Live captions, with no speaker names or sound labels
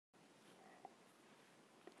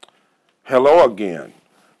Hello again.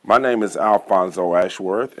 My name is Alfonso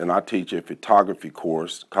Ashworth, and I teach a photography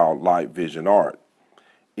course called Light Vision Art.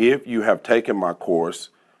 If you have taken my course,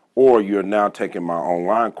 or you're now taking my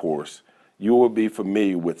online course, you will be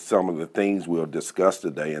familiar with some of the things we'll discuss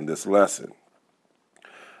today in this lesson.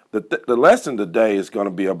 The lesson today is going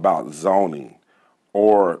to be about zoning,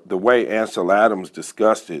 or the way Ansel Adams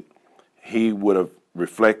discussed it, he would have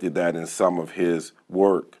reflected that in some of his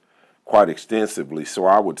work quite extensively. So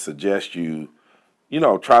I would suggest you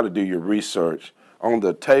try to do your research. On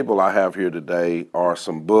the table I have here today are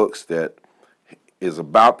some books that is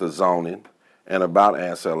about the zoning and about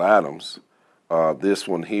Ansel Adams. This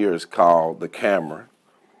one here is called The Camera.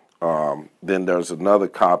 Then there's another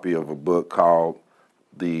copy of a book called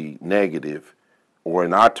The Negative, or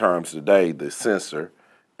in our terms today, The Censor,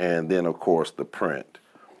 and then of course the print.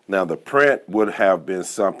 Now the print would have been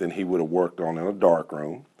something he would have worked on in a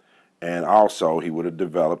darkroom, and also he would have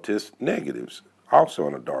developed his negatives also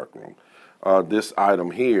in a darkroom. This item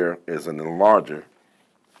here is an enlarger,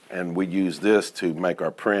 and we use this to make our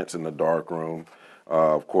prints in the darkroom.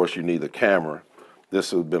 Of course, you need a camera. This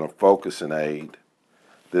has been a focusing aid.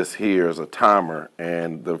 This here is a timer,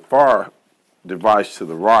 and the far device to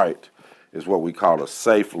the right is what we call a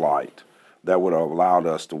safe light. That would have allowed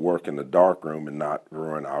us to work in the darkroom and not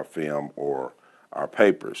ruin our film or our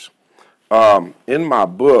papers. In my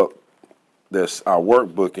book, this our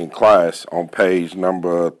workbook in class, on page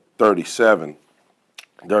number 37,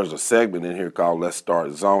 there's a segment in here called Let's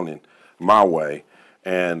Start Zoning My Way.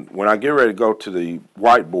 And when I get ready to go to the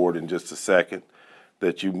whiteboard in just a second,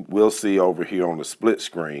 that you will see over here on the split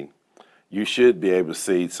screen, you should be able to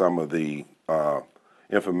see some of the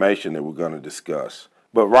information that we're going to discuss.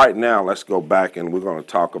 But right now, let's go back and we're going to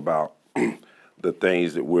talk about the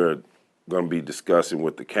things that we're going to be discussing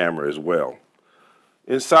with the camera as well.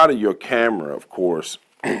 Inside of your camera, of course,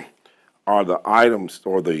 are the items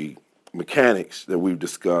or the mechanics that we've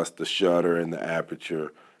discussed, the shutter and the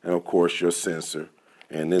aperture, and of course your sensor,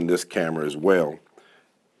 and then this camera as well.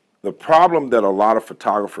 The problem that a lot of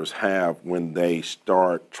photographers have when they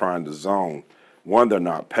start trying to zone, one, they're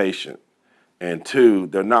not patient, and two,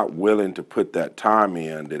 they're not willing to put that time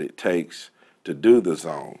in that it takes to do the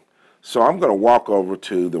zone. So I'm going to walk over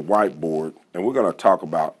to the whiteboard and we're going to talk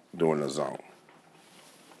about doing a zone.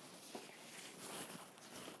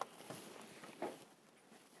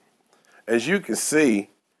 As you can see,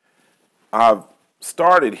 I've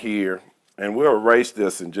started here, and we'll erase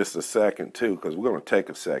this in just a second too, because we're going to take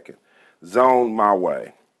a second. Zone my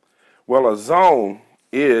way. Well, a zone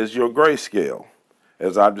is your grayscale,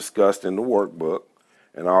 as I've discussed in the workbook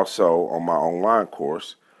and also on my online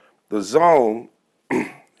course. The zone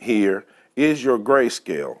here is your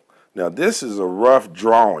grayscale. Now, this is a rough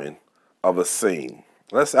drawing of a scene.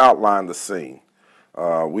 Let's outline the scene.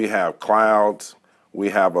 We have clouds.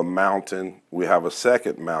 We have a mountain, we have a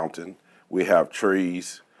second mountain, we have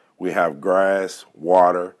trees, we have grass,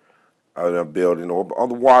 water, a building, or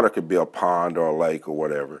the water could be a pond or a lake or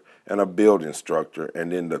whatever, and a building structure.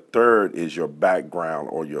 And then the third is your background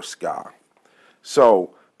or your sky.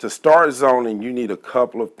 So to start zoning, you need a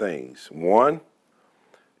couple of things. One,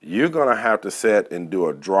 you're going to have to set and do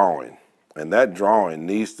a drawing, and that drawing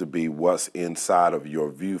needs to be what's inside of your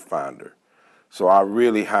viewfinder. So I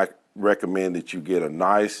really recommend that you get a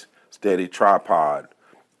nice steady tripod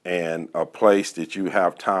and a place that you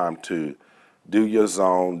have time to do your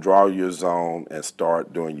zone, draw your zone, and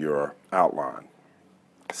start doing your outline.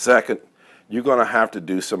 Second, you're going to have to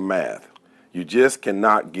do some math. You just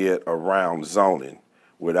cannot get around zoning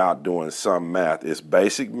without doing some math. It's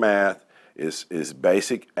basic math, it's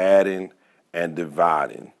basic adding and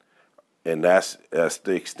dividing, and that's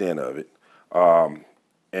the extent of it.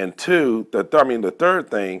 And two, the third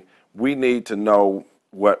thing, we need to know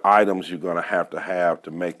what items you're going to have to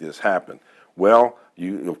make this happen. Well,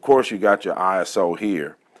 of course, you got your ISO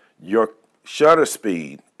here. Your shutter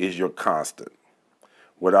speed is your constant.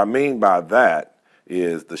 What I mean by that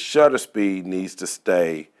is the shutter speed needs to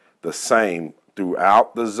stay the same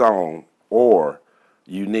throughout the zone, or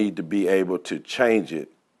you need to be able to change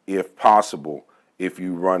it if possible if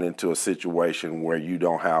you run into a situation where you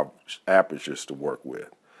don't have apertures to work with.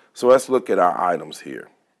 So let's look at our items here.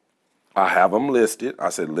 I have them listed. I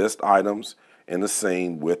said list items in the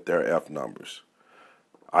scene with their F numbers.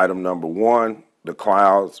 Item number 1, the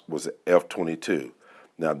clouds, was F22.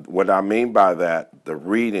 Now, what I mean by that, the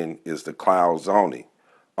reading is the cloud zoning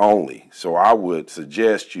only. So I would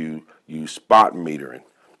suggest you use spot metering.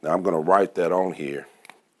 Now, I'm going to write that on here.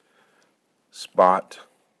 Spot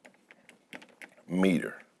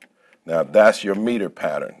meter. Now, that's your meter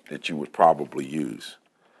pattern that you would probably use.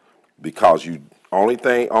 because you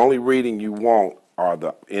only reading you want are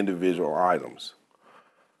the individual items.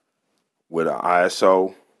 With an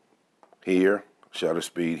ISO here, shutter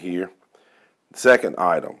speed here. Second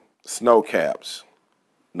item, snow caps.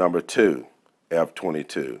 Number 2,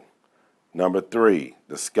 F22. Number 3,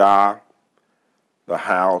 the sky, the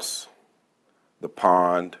house, the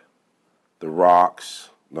pond, the rocks.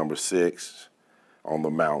 Number 6, on the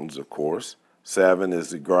mountains, of course. 7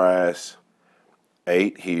 is the grass.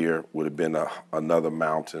 8 here would have been another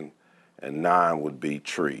mountain, and 9 would be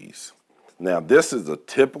trees. Now, this is a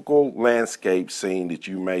typical landscape scene that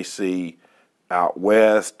you may see out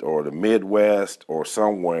west or the Midwest or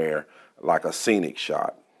somewhere, like a scenic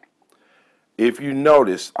shot. If you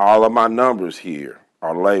notice, all of my numbers here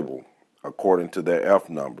are labeled according to their F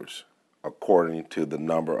numbers, according to the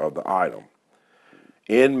number of the item.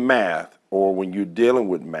 In math, or when you're dealing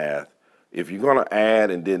with math, if you're going to add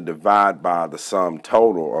and then divide by the sum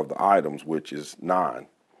total of the items, which is 9,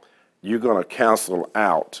 you're going to cancel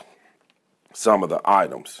out some of the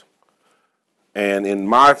items. And in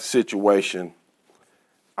my situation,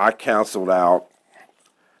 I canceled out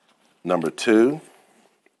number 2.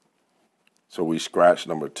 So we scratched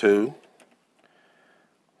number 2.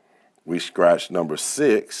 We scratched number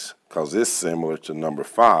 6 because it's similar to number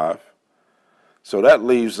 5. So that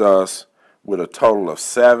leaves us with a total of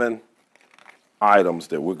 7 items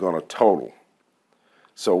that we're going to total.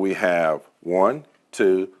 So we have 1,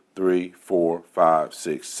 2, 3, 4, 5,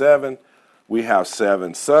 6, 7. We have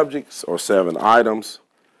 7 subjects or 7 items,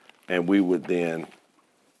 and we would then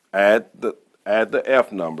add the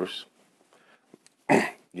F numbers.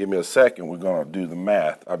 Give me a second, we're going to do the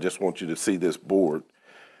math. I just want you to see this board.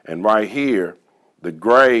 And right here, the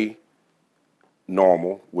gray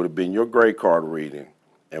normal would have been your gray card reading.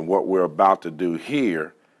 And what we're about to do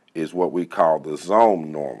here is what we call the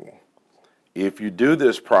zone normal. If you do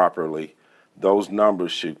this properly, those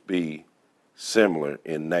numbers should be similar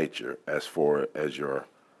in nature as far as your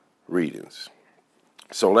readings.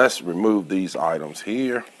 So let's remove these items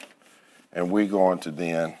here, and we're going to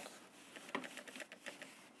then,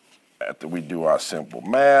 after we do our simple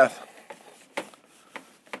math,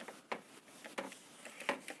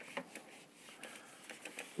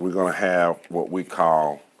 we're going to have what we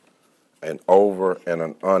call an over and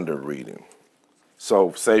an under reading.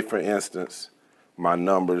 So say for instance, my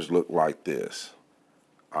numbers look like this.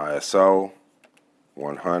 ISO,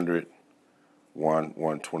 100,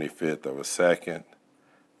 1/125th of a second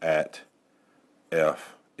at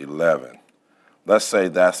F11. Let's say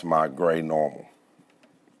that's my gray normal.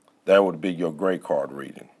 That would be your gray card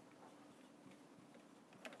reading.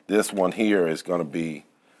 This one here is going to be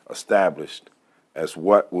established as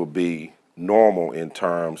what will be normal in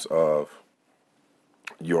terms of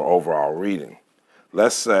your overall reading.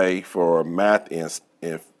 Let's say for math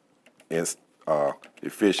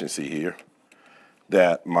efficiency here,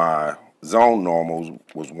 that my zone normal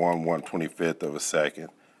was 1/125th of a second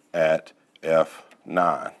at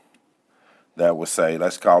F9. That would say,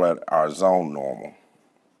 let's call it our zone normal.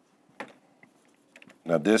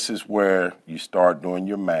 Now this is where you start doing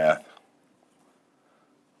your math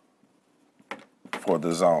for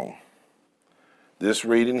the zone. This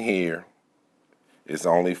reading here is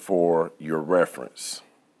only for your reference.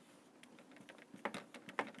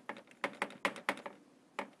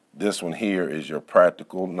 This one here is your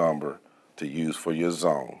practical number to use for your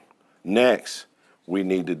zone. Next, we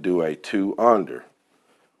need to do a 2 under.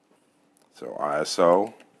 So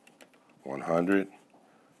ISO, 100,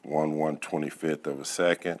 1/125th of a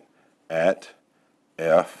second at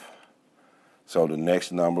F. So the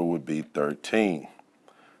next number would be 13.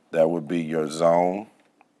 That would be your zone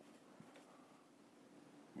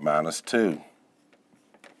minus 2.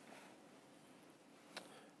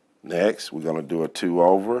 Next, we're going to do a 2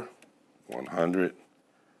 over, 100,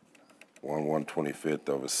 1/125th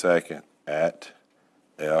of a second at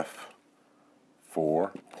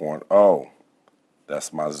F4.0.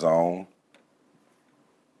 That's my zone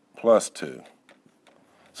plus 2.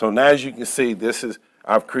 So now as you can see,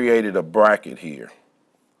 I've created a bracket here.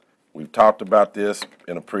 We've talked about this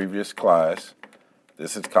in a previous class.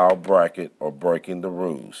 This is called bracket or breaking the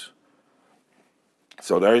rules.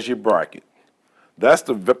 So there's your bracket. That's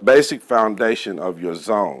the basic foundation of your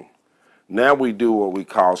zone. Now we do what we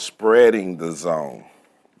call spreading the zone.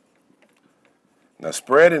 Now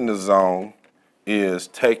spreading the zone is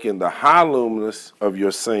taking the high luminous of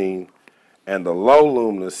your scene and the low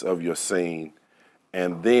luminous of your scene,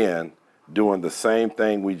 and then doing the same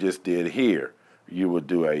thing we just did here. You would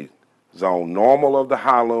do a zone normal of the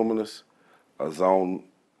high luminous, a zone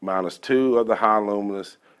minus 2 of the high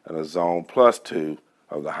luminous, and a zone plus 2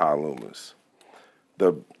 of the high luminous.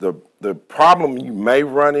 The problem you may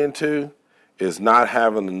run into is not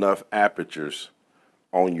having enough apertures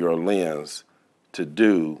on your lens to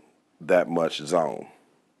do that much zone.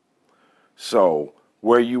 So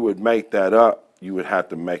where you would make that up, you would have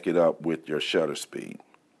to make it up with your shutter speed.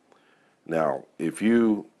 Now, if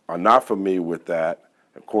you are not familiar with that,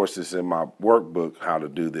 of course it's in my workbook how to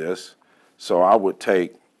do this. So I would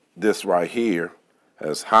take this right here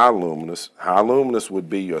as high luminous. High luminous would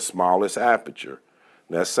be your smallest aperture.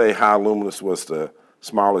 Let's say high luminous was the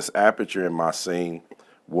smallest aperture in my scene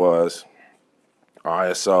was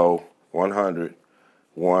ISO 100,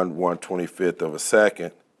 1/125th of a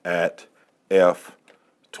second at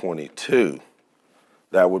f/22.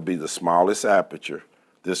 That would be the smallest aperture.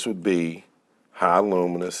 This would be high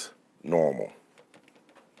luminous normal.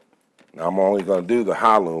 Now I'm only going to do the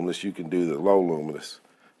high luminous. You can do the low luminous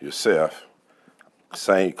yourself.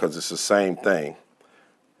 Same, because it's the same thing.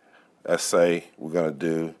 Let's say we're going to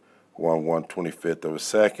do 1/125th of a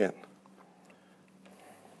second.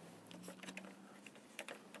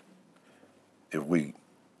 If we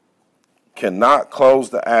cannot close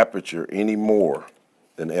the aperture any more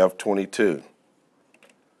than f/22,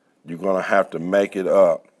 you're going to have to make it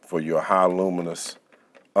up for your high luminous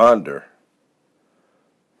under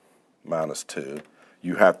 -2.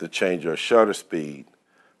 You have to change your shutter speed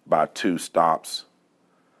by 2 stops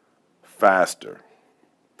faster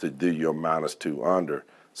to do your -2 under.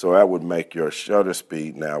 So that would make your shutter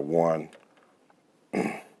speed now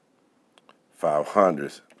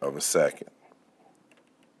 1/500th of a second.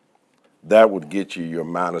 That would get you your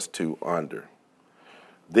 -2 under.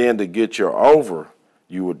 Then to get your over,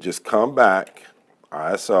 you would just come back,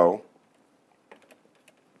 ISO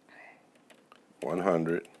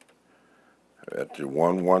 100 at your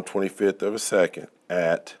 1/125th of a second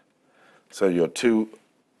at, so your 2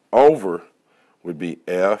 over would be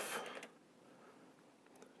F,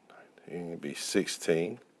 it would be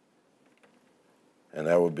 16, and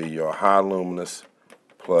that would be your high luminous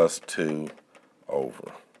plus 2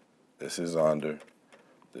 over. This is under,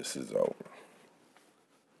 this is over,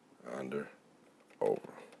 under, over.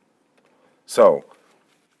 So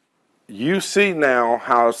you see now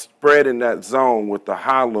how it's spread in that zone with the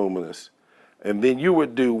high luminous, and then you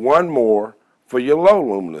would do one more for your low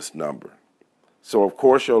luminous number. So of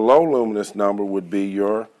course your low luminous number would be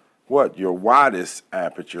your what? Your widest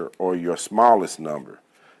aperture or your smallest number.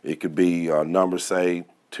 It could be a number, say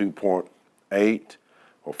 2.8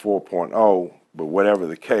 or 4.0, but whatever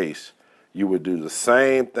the case, you would do the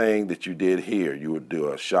same thing that you did here. You would do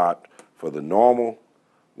a shot for the normal,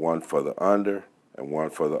 one for the under, and one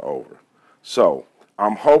for the over. So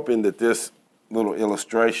I'm hoping that this little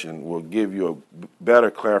illustration will give you a better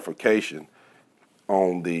clarification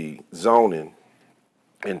on the zoning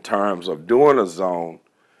in terms of doing a zone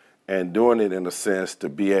and doing it in a sense to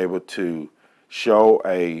be able to show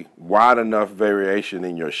a wide enough variation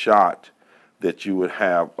in your shot that you would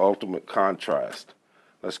have ultimate contrast.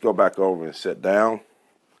 Let's go back over and sit down,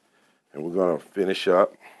 and we're going to finish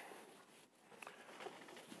up.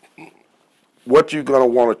 What you're going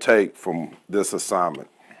to want to take from this assignment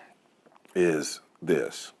is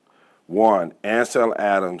this. One, Ansel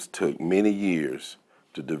Adams took many years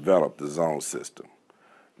to develop the zone system.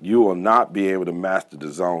 You will not be able to master the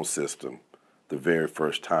zone system the very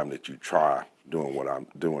first time that you try doing what I'm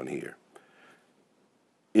doing here.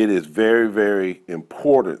 It is very, very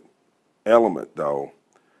important element, though,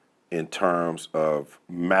 in terms of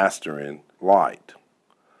mastering light.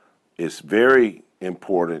 It's very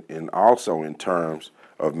important and also in terms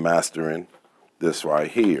of mastering this right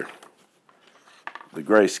here, the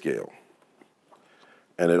grayscale.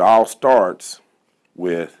 And it all starts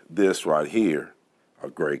with this right here, a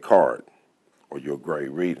gray card or your gray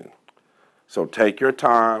reading. So take your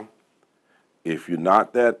time. If you're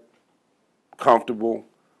not that comfortable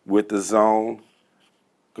with the zone,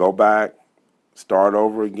 go back, start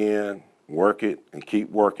over again, work it, and keep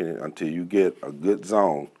working it until you get a good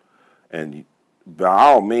zone. And by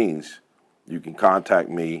all means, you can contact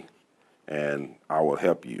me and I will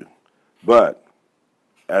help you. But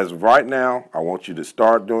as of right now, I want you to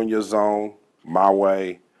start doing your zone my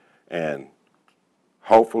way, and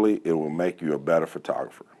hopefully it will make you a better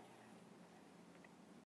photographer.